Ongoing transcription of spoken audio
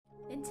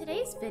In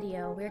today's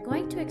video, we're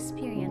going to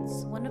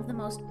experience one of the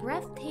most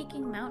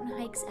breathtaking mountain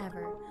hikes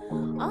ever.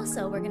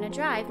 Also, we're going to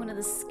drive one of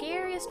the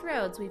scariest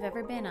roads we've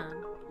ever been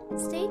on.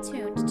 Stay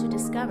tuned to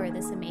discover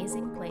this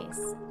amazing place.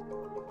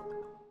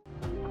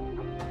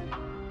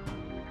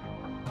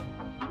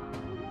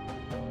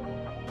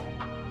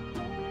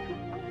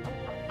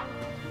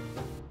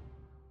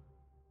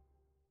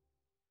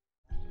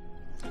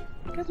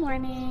 Good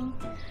morning.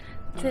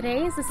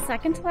 Today is the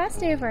second to last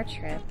day of our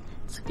trip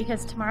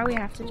because tomorrow we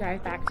have to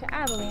drive back to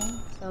Abilene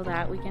so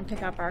that we can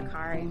pick up our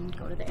car and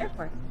go to the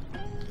airport.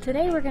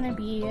 Today we're going to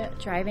be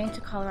driving to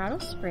Colorado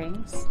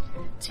Springs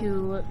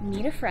to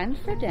meet a friend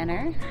for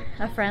dinner,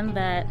 a friend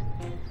that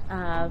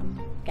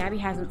Gabby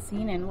hasn't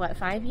seen in, what,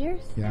 5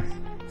 years? Yeah.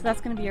 So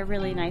that's going to be a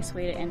really nice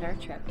way to end our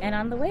trip. And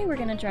on the way we're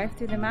going to drive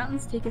through the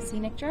mountains, take a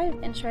scenic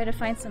drive, and try to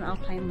find some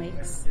alpine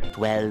lakes.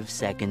 12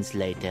 seconds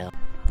later.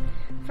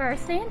 For our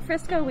stay in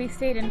Frisco, we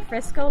stayed in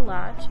Frisco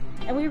Lodge,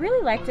 and we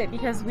really liked it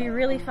because we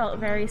really felt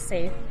very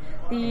safe.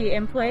 The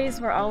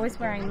employees were always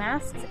wearing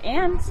masks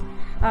and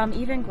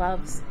even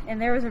gloves,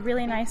 and there was a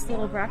really nice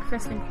little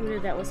breakfast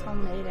included that was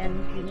homemade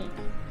and unique.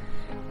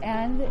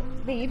 And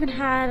they even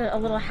had a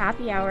little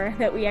happy hour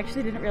that we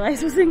actually didn't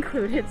realize was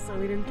included, so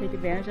we didn't take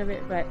advantage of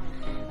it, but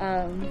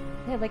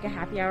they had like a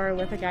happy hour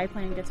with a guy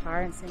playing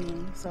guitar and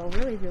singing, so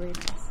really, really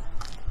nice.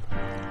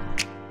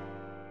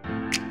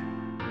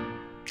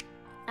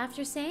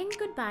 After saying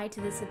goodbye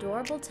to this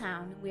adorable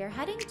town, we are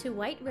heading to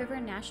White River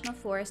National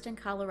Forest in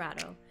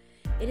Colorado.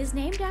 It is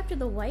named after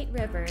the White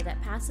River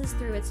that passes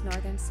through its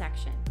northern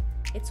section.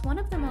 It's one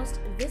of the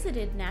most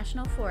visited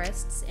national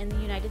forests in the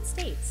United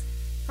States,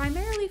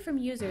 primarily from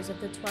users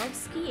of the 12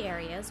 ski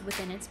areas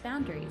within its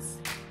boundaries.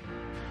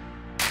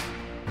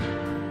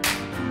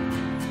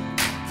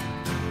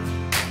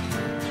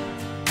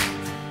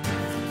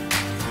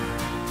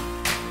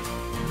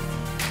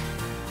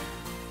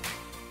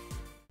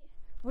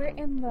 We're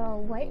in the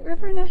White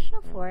River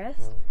National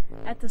Forest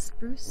at the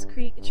Spruce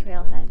Creek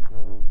trailhead,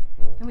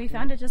 and we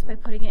found it just by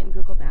putting it in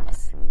Google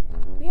Maps.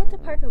 We had to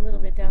park a little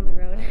bit down the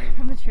road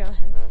from the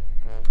trailhead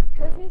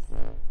because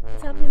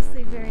it's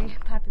obviously very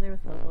popular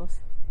with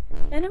locals.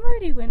 And I'm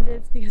already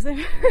winded because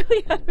I'm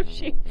really out of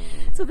shape,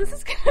 so this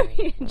is going to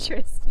be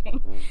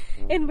interesting.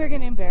 And we're going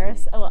to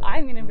embarrass,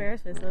 I'm going to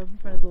embarrass myself in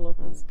front of the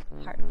locals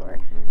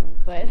hardcore.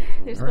 But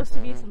there's supposed to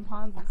be some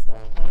ponds and stuff,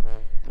 so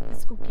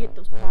let's go get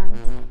those ponds.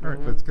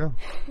 Alright, let's go.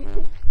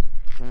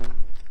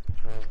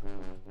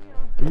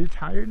 Are you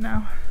tired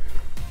now?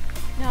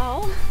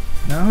 No.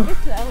 No?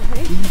 It's the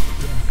elevation.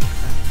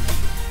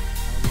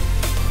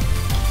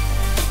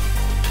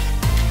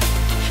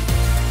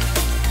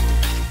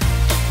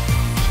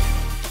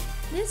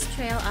 This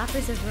trail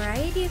offers a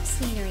variety of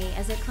scenery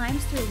as it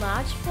climbs through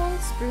lodgepole,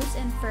 spruce,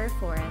 and fir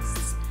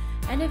forests,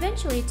 and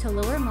eventually to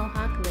Lower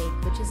Mohawk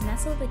Lake, which is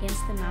nestled against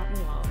the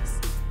mountain walls.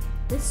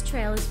 This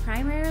trail is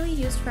primarily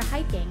used for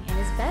hiking and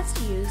is best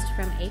used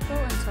from April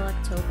until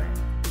October.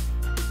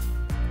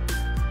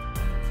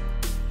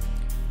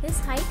 This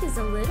hike is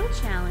a little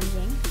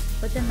challenging,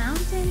 but the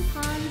mountain,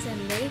 ponds,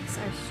 and lakes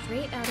are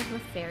straight out of a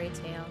fairy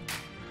tale.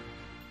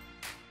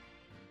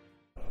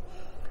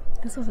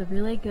 This was a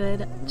really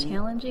good,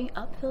 challenging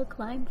uphill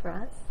climb for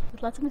us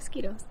with lots of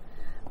mosquitoes.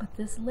 But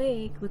this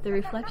lake with the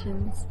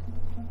reflections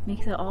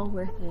makes it all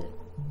worth it.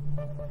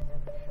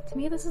 To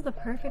me, this is the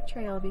perfect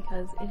trail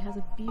because it has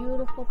a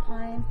beautiful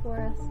pine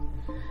forest,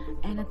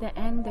 and at the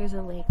end there's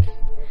a lake.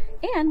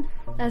 And,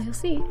 as you'll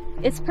see,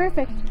 it's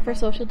perfect for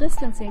social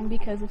distancing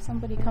because if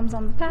somebody comes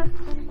on the path,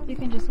 you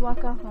can just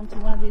walk off onto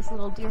one of these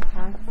little deer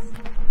paths.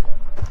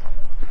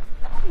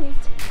 Wait.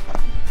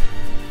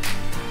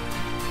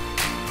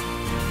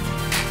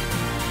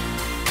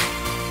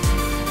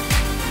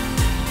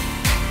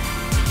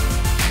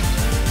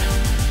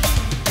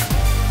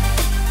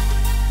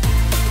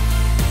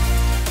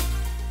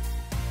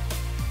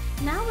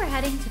 Now we're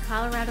heading to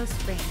Colorado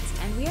Springs,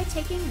 and we are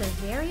taking the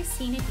very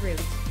scenic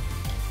route.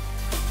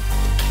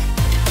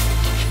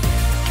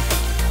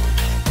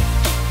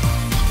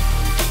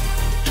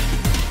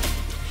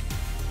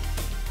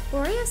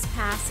 Scariest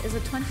Pass is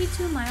a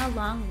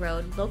 22-mile-long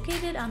road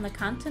located on the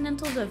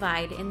Continental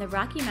Divide in the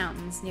Rocky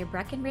Mountains near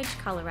Breckenridge,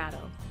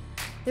 Colorado.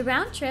 The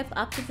round trip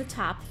up to the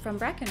top from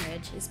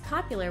Breckenridge is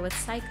popular with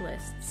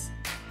cyclists.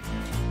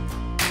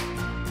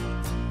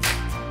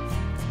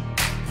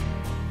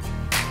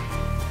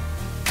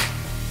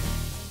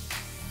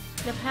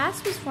 The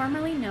pass was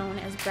formerly known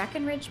as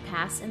Breckenridge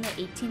Pass in the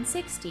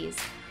 1860s,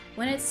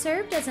 when it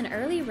served as an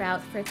early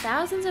route for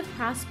thousands of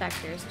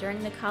prospectors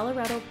during the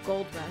Colorado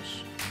Gold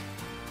Rush.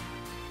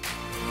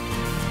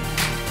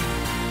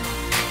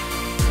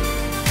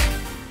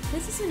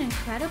 This is an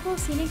incredible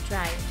scenic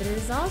drive, but it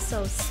is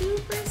also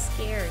super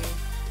scary.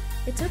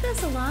 It took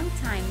us a long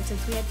time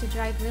since we had to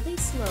drive really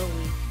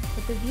slowly,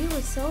 but the view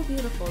was so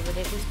beautiful that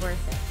it was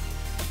worth it.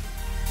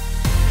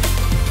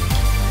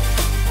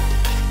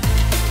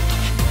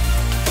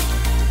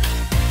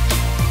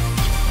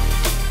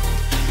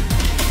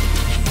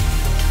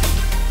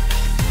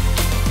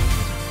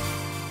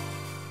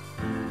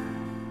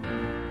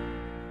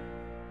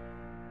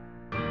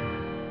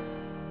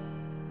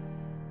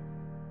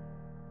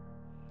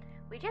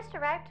 just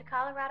arrived to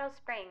Colorado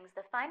Springs,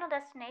 the final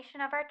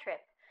destination of our trip,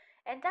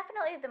 and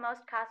definitely the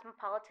most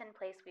cosmopolitan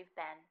place we've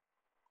been.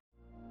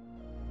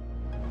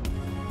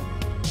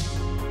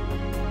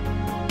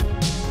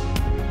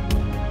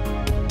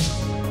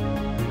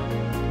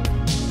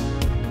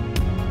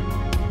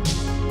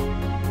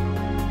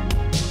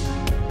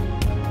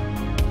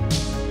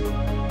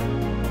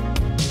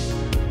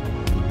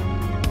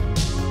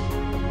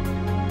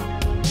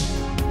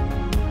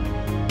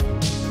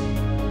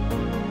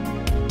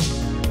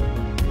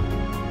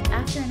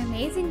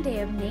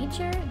 Day of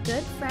nature,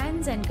 good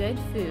friends, and good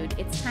food.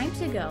 It's time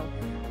to go.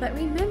 But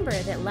remember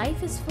that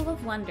life is full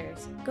of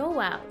wonders.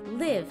 Go out,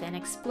 live, and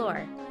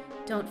explore.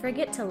 Don't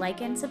forget to like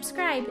and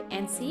subscribe,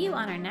 and see you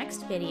on our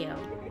next video.